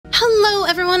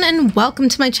and welcome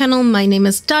to my channel. My name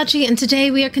is Daji and today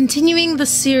we are continuing the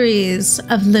series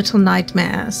of Little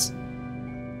Nightmares.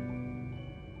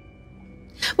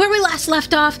 Where we last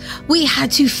left off, we had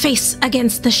to face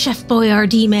against the Chef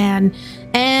Boyardee man,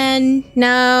 and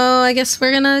now I guess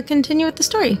we're gonna continue with the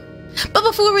story. But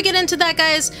before we get into that,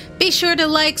 guys, be sure to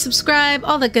like, subscribe,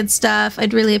 all that good stuff.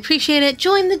 I'd really appreciate it.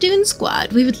 Join the Dune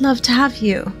Squad. We would love to have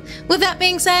you. With that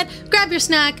being said, grab your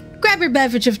snack, grab your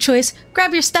beverage of choice,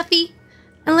 grab your stuffy,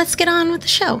 and let's get on with the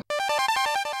show.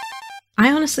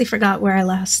 I honestly forgot where I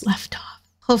last left off.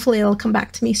 Hopefully it'll come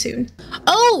back to me soon.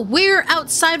 Oh, we're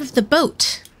outside of the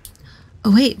boat.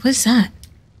 Oh wait, what is that?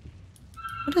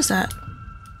 What is that?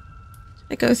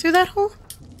 Did I go through that hole?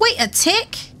 Wait, a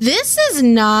tick? This is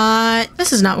not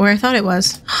where I thought it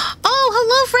was. Oh,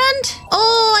 hello, friend.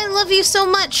 Oh, I love you so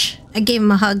much. I gave him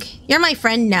a hug. You're my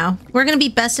friend now. We're gonna be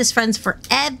bestest friends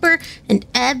forever and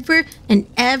ever and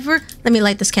ever. Let me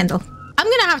light this candle. I'm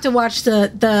gonna have to watch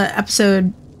the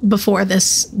episode before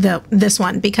this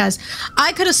one because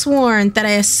I could have sworn that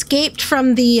I escaped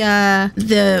from the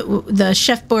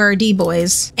Chef Boyardee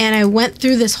boys and I went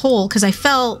through this hole because I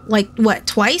fell like what,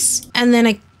 twice, and then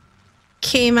I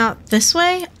came out this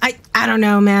way. I don't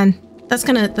know, man. That's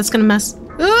gonna mess.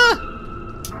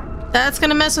 That's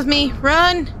gonna mess with me.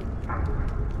 Run!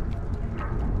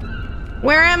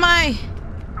 Where am I?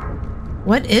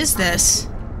 What is this?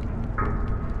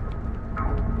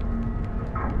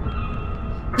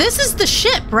 This is the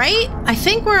ship, right? I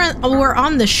think we're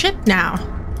on the ship now.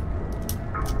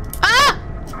 Ah!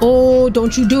 Oh,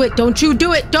 don't you do it. Don't you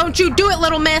do it. Don't you do it,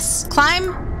 little miss.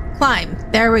 Climb. Climb.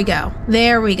 There we go.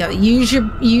 There we go. Use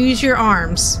your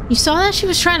arms. You saw that? She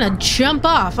was trying to jump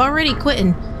off, already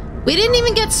quitting. We didn't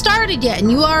even get started yet,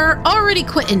 and you are already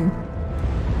quitting.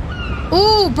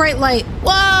 Ooh, bright light.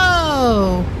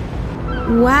 Whoa!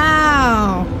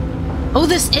 Wow. Oh,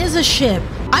 this is a ship.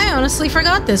 I honestly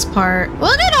forgot this part.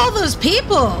 Look at all those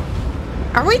people.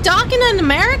 Are we docking in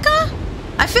America?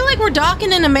 I feel like we're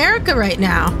docking in America right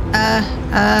now.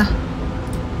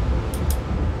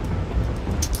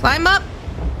 Climb up.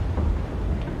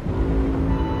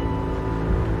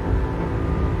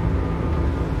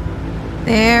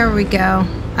 There we go.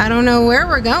 I don't know where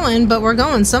we're going, but we're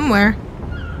going somewhere.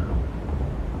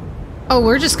 Oh,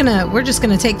 we're just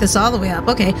gonna take this all the way up.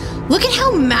 Okay. Look at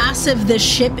how massive this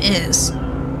ship is.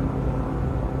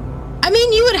 I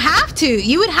mean, you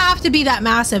would have to be that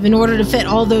massive in order to fit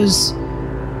all those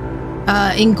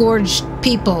engorged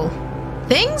people.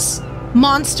 Things?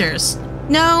 Monsters.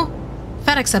 No.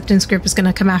 Fat Acceptance Group is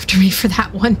gonna come after me for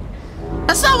that one.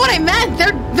 That's not what I meant.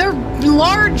 They're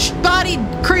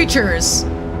large-bodied creatures.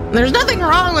 There's nothing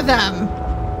wrong with them.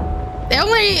 They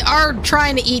only are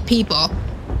trying to eat people.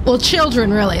 Well,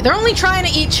 children, really. They're only trying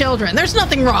to eat children. There's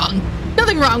nothing wrong.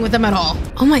 Nothing wrong with them at all.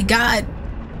 Oh my god.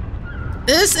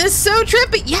 This is so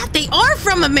trippy. Yeah, they are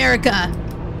from America.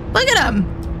 Look at them.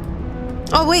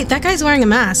 Oh wait, that guy's wearing a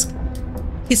mask.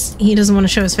 He doesn't want to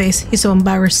show his face. He's so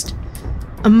embarrassed.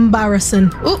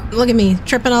 Embarrassing. Oh, look at me,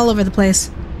 tripping all over the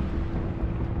place.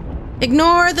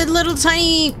 Ignore the little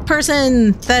tiny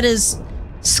person that is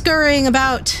scurrying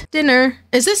about. Dinner.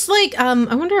 Is this like, I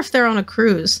wonder if they're on a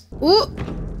cruise. Ooh.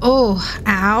 Oh,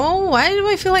 ow. Why do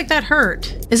I feel like that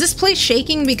hurt? Is this place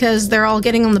shaking because they're all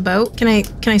getting on the boat? Can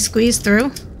I squeeze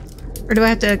through? Or do I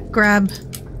have to grab?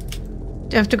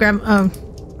 Do I have to grab? Oh,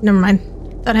 never mind.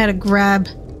 Thought I had to grab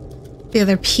the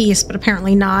other piece, but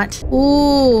apparently not.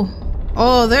 Ooh.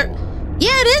 Oh, they're... Yeah,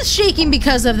 it is shaking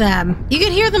because of them. You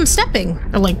can hear them stepping.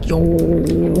 They're like, yo,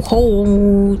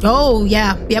 ho. Oh,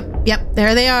 yeah. Yep.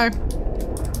 There they are.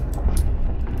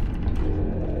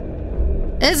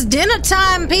 It's dinner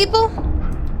time, people.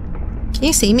 Can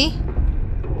you see me?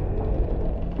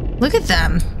 Look at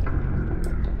them.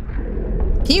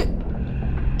 Can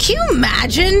you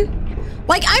imagine?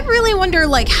 Like, I really wonder,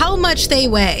 like, how much they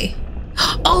weigh.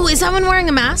 Oh, is that one wearing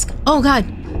a mask? Oh, God.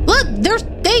 Look,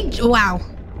 wow.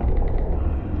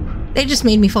 They just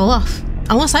made me fall off.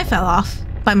 Unless I fell off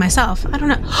by myself. I don't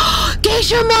know.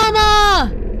 Geisha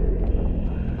Mama!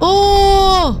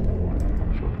 Oh!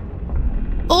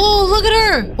 Oh, look at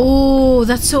her! Oh,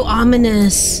 that's so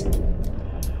ominous.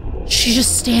 She's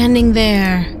just standing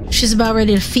there. She's about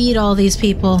ready to feed all these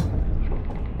people.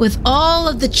 With all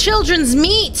of the children's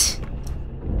meat!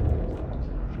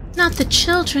 Not the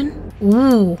children.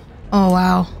 Ooh. Oh,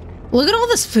 wow. Look at all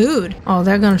this food. Oh,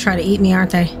 they're gonna try to eat me,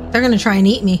 aren't they? They're gonna try and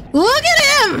eat me. Look at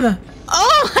him!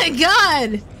 Oh my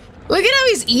god! Look at how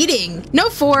he's eating. No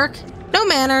fork. No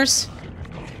manners.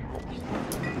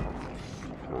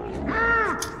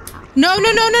 No!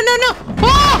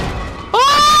 Oh!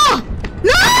 Oh!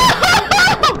 No!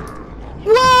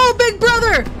 Whoa, big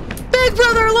brother! Big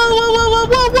brother,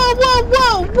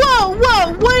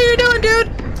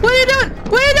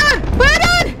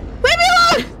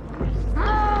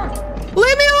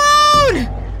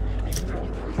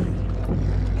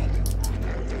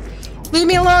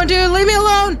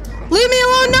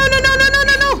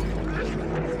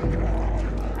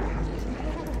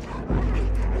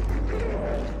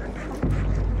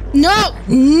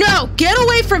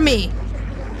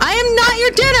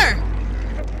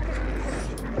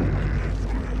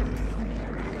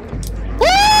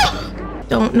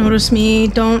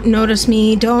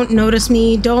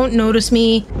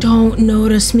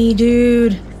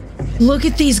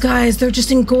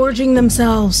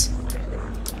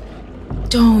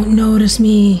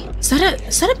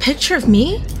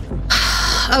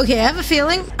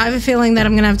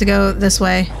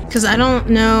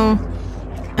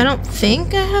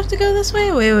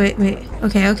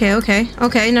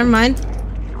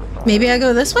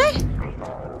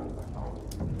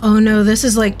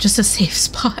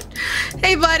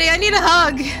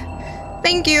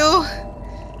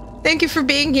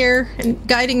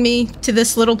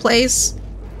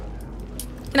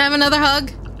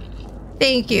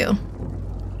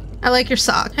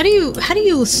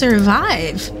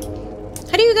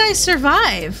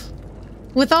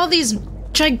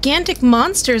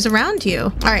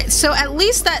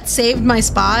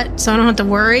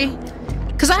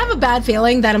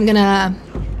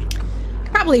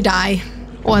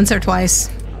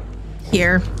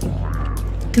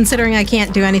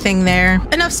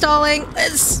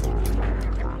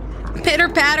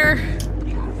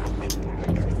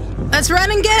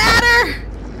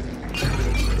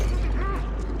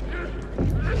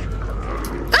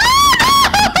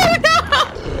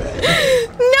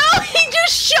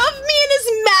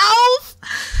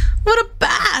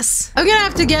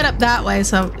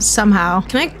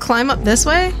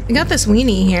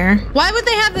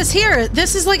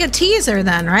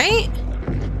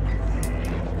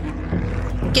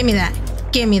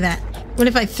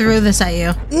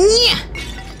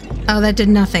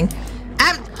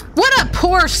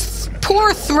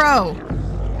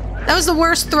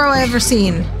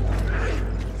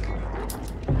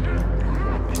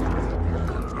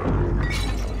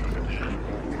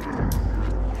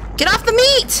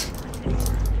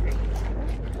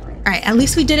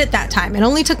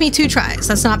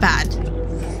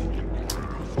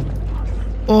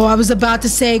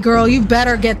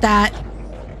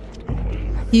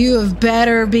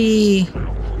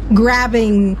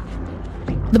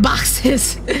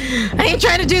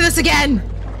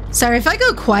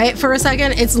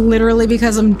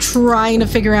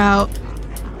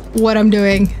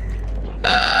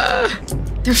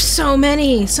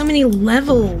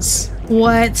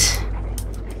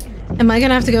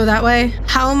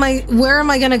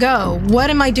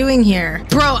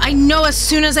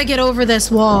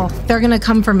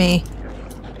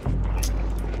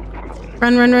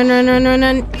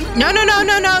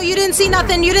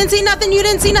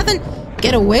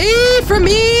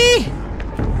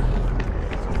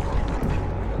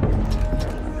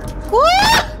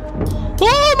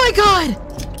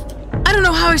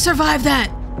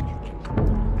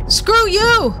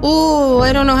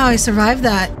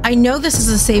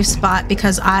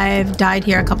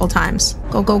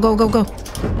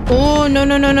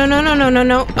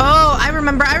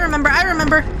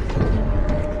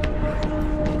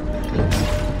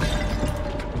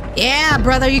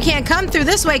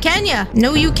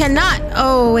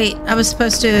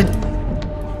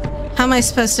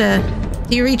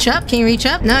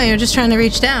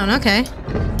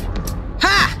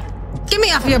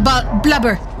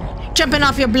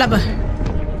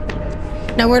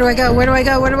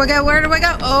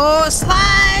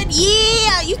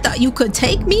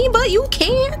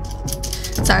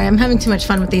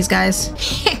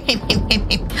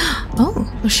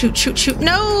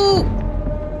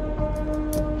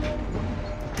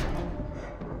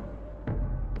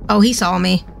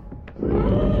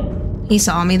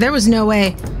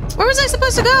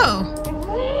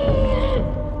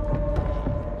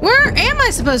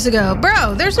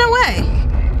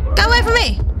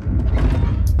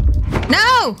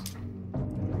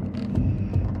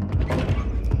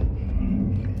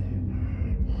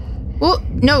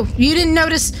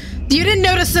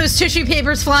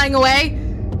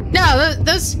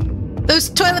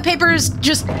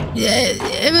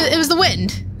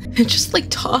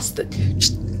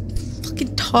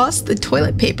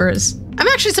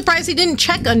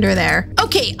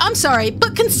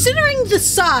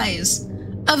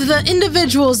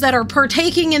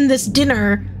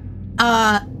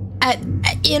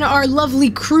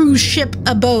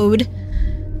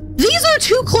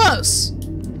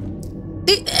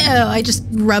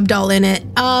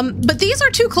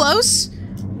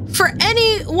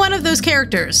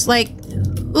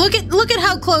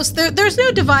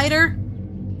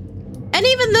 And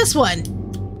even this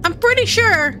one. I'm pretty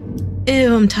sure...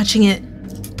 Ew, I'm touching it.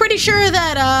 Pretty sure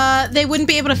that they wouldn't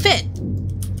be able to fit.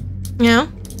 You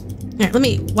know? Here, let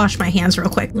me wash my hands real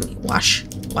quick. Let me wash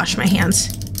my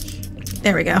hands.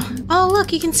 There we go. Oh,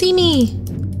 look, you can see me.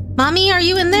 Mommy, are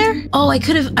you in there? Oh, I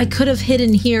could have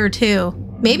hidden here too.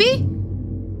 Maybe?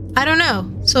 I don't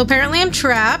know. So apparently I'm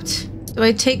trapped. Do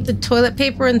I take the toilet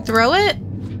paper and throw it?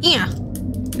 Yeah.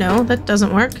 No, that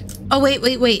doesn't work. Oh,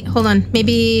 wait. Hold on.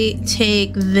 Maybe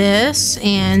take this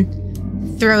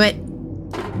and throw it.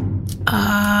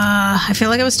 I feel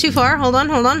like I was too far. Hold on.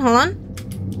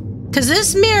 Because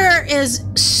this mirror is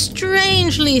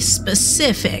strangely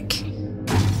specific.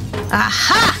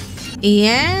 Aha!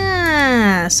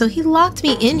 Yeah. So he locked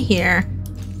me in here.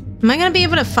 Am I gonna be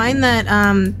able to find that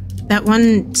that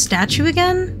one statue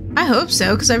again? I hope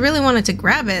so, because I really wanted to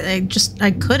grab it.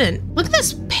 I couldn't. Look at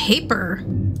this paper.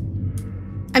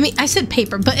 I mean, I said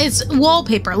paper, but it's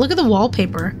wallpaper. Look at the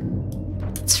wallpaper.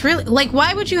 It's really, like,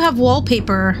 why would you have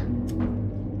wallpaper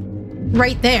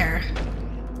right there?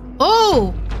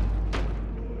 Oh!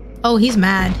 Oh, he's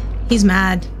mad. He's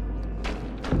mad.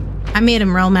 I made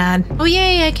him real mad. Oh,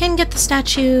 yay, I can get the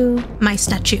statue. My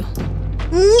statue.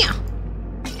 Yeah.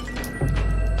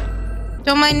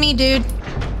 Don't mind me, dude.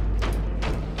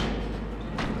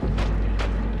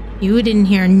 You didn't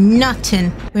hear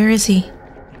nothing. Where is he?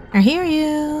 I hear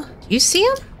you. Do you see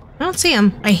him? I don't see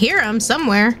him. I hear him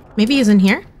somewhere. Maybe he's in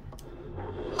here.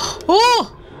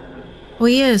 Oh! Oh,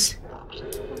 he is.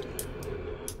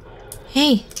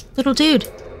 Hey, little dude.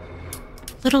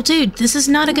 Little dude, this is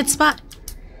not a good spot.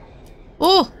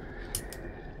 Oh!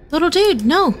 Little dude,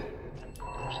 no.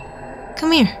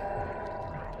 Come here.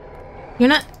 You're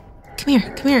not...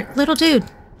 Come here, little dude.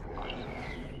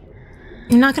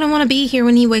 You're not gonna want to be here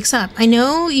when he wakes up. I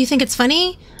know you think it's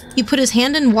funny. You put his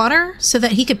hand in water so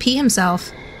that he could pee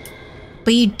himself.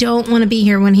 But you don't want to be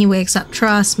here when he wakes up.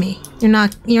 Trust me. You're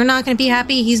not gonna be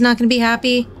happy. He's not gonna be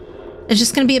happy. It's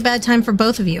just gonna be a bad time for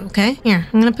both of you, okay? Here,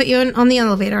 I'm gonna put you on the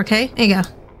elevator, okay? There you go.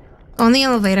 Go on the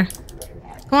elevator.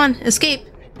 Go on, escape.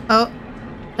 Oh,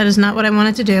 that is not what I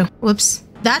wanted to do. Whoops.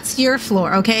 That's your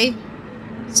floor, okay?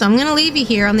 So I'm gonna leave you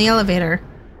here on the elevator,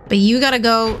 but you gotta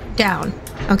go down,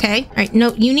 okay? All right,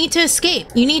 no, you need to escape.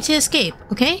 You need to escape,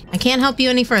 okay? I can't help you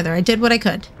any further. I did what I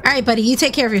could. All right, buddy, you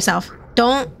take care of yourself.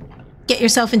 Don't get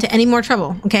yourself into any more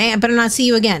trouble, okay? I better not see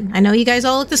you again. I know you guys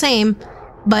all look the same,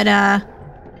 but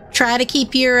try to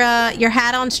keep your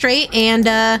hat on straight and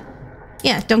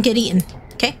yeah, don't get eaten,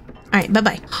 okay? All right,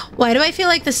 bye-bye. Why do I feel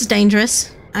like this is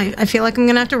dangerous? I feel like I'm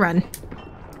gonna have to run.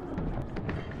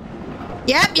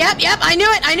 Yep. I knew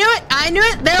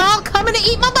it. They're all coming to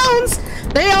eat my bones.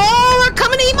 They all are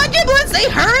coming to eat my giblets. They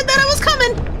heard that I was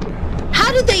coming.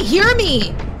 How did they hear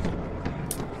me?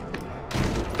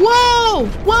 Whoa,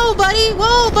 buddy.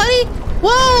 Whoa, buddy.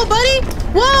 Whoa.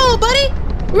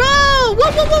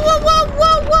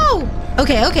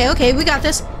 Okay. We got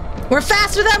this. We're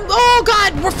faster than... Oh,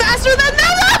 God. We're faster than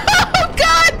them. Oh,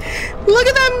 God. Look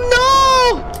at them.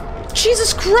 No.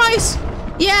 Jesus Christ.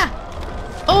 Yeah.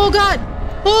 Oh, God.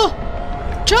 Oh.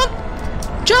 Jump.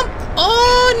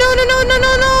 Oh, no.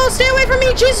 Stay away from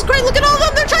me. Jesus Christ. Look at all of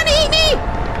them. They're trying to eat me.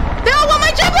 They all want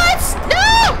my giblets.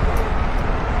 No.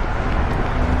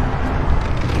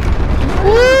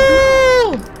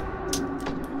 Woo.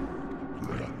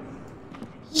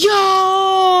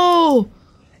 Yo.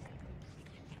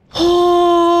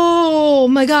 Oh,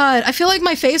 my God. I feel like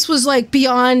my face was, like,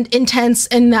 beyond intense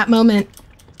in that moment.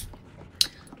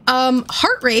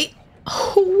 Heart rate.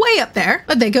 Way up there.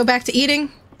 Would they go back to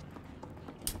eating?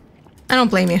 I don't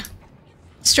blame you.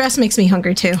 Stress makes me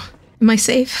hungry too. Am I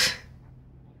safe?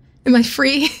 Am I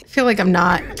free? I feel like I'm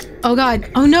not. Oh,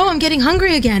 God. Oh, no, I'm getting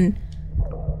hungry again.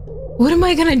 What am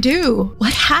I gonna do?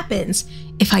 What happens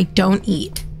if I don't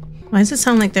eat? Why does it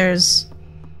sound like there's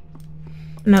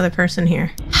another person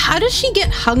here? How does she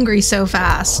get hungry so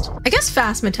fast? I guess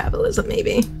fast metabolism,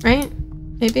 maybe, right?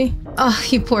 Maybe. Oh,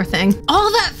 you poor thing.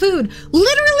 All that food,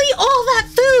 literally all that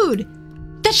food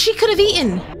that she could have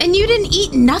eaten. And you didn't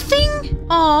eat nothing?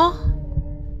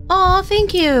 Aw,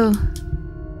 thank you.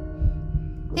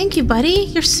 Thank you,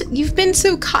 buddy. You've been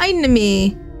so kind to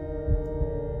me.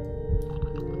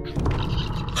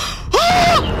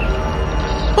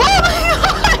 Oh my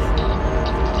God!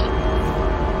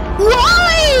 Why?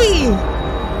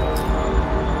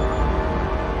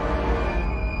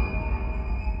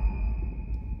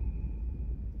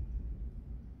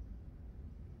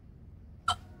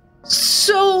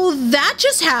 So that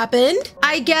just happened.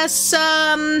 I guess,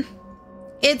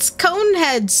 it's cone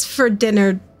heads for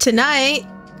dinner tonight,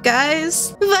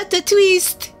 guys. What a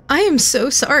twist. I am so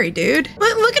sorry, dude.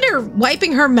 Look at her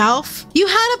wiping her mouth. You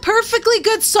had a perfectly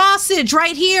good sausage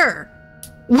right here.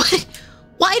 What?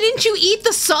 Why didn't you eat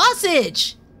the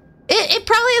sausage? It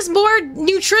probably has more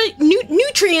nutrients.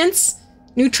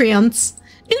 It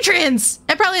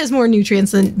probably has more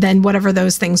nutrients than whatever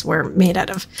those things were made out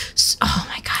of. Oh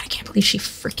my God, I can't believe she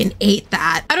freaking ate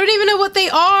that. I don't even know what they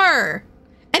are.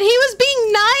 And he was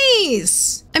being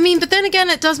nice. I mean, but then again,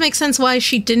 it does make sense why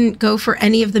she didn't go for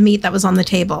any of the meat that was on the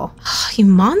table. Oh, you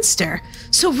monster.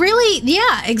 So really,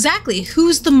 yeah, exactly.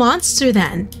 Who's the monster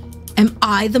then? Am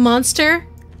I the monster?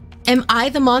 Am I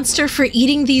the monster for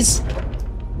eating these?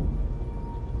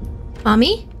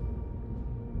 Mommy?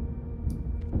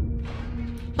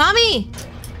 Mommy!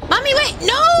 Mommy, wait,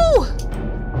 no!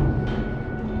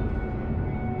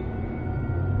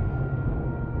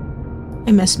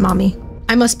 I miss Mommy.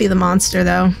 I must be the monster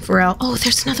though, for real. Oh,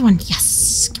 there's another one.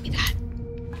 Yes, give me that.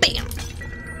 Bam.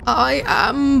 I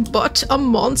am but a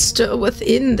monster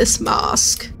within this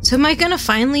mask. So am I gonna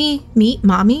finally meet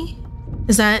Mommy?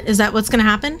 Is that what's gonna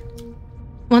happen?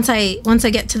 Once I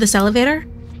get to this elevator?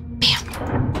 Bam.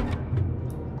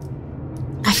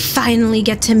 I finally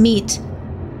get to meet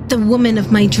the woman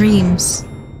of my dreams.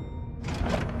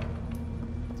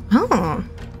 Oh,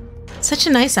 such a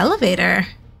nice elevator.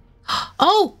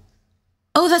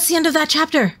 Oh, that's the end of that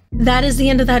chapter. That is the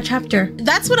end of that chapter.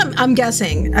 That's what I'm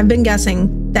guessing. I've been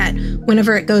guessing that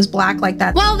whenever it goes black like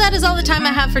that. Well, that is all the time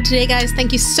I have for today, guys.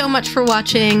 Thank you so much for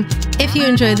watching. If you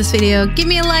enjoyed this video, give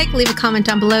me a like, leave a comment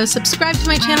down below, subscribe to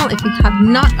my channel if you have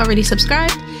not already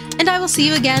subscribed, and I will see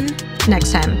you again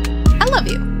next time. I love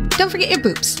you. Don't forget your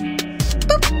boobs.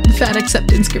 Boop. The fan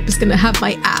acceptance group is gonna have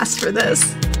my ass for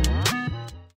this.